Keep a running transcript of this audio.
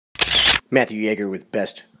Matthew Yeager with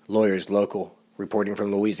Best Lawyers Local, reporting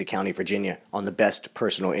from Louisa County, Virginia, on the best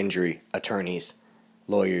personal injury attorneys,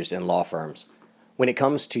 lawyers, and law firms. When it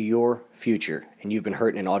comes to your future and you've been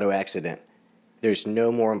hurt in an auto accident, there's no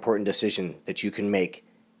more important decision that you can make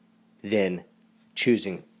than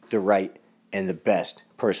choosing the right and the best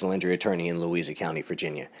personal injury attorney in Louisa County,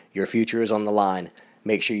 Virginia. Your future is on the line.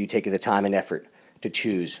 Make sure you take the time and effort to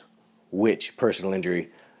choose which personal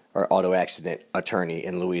injury or auto accident attorney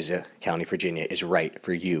in Louisa County, Virginia is right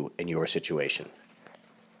for you and your situation.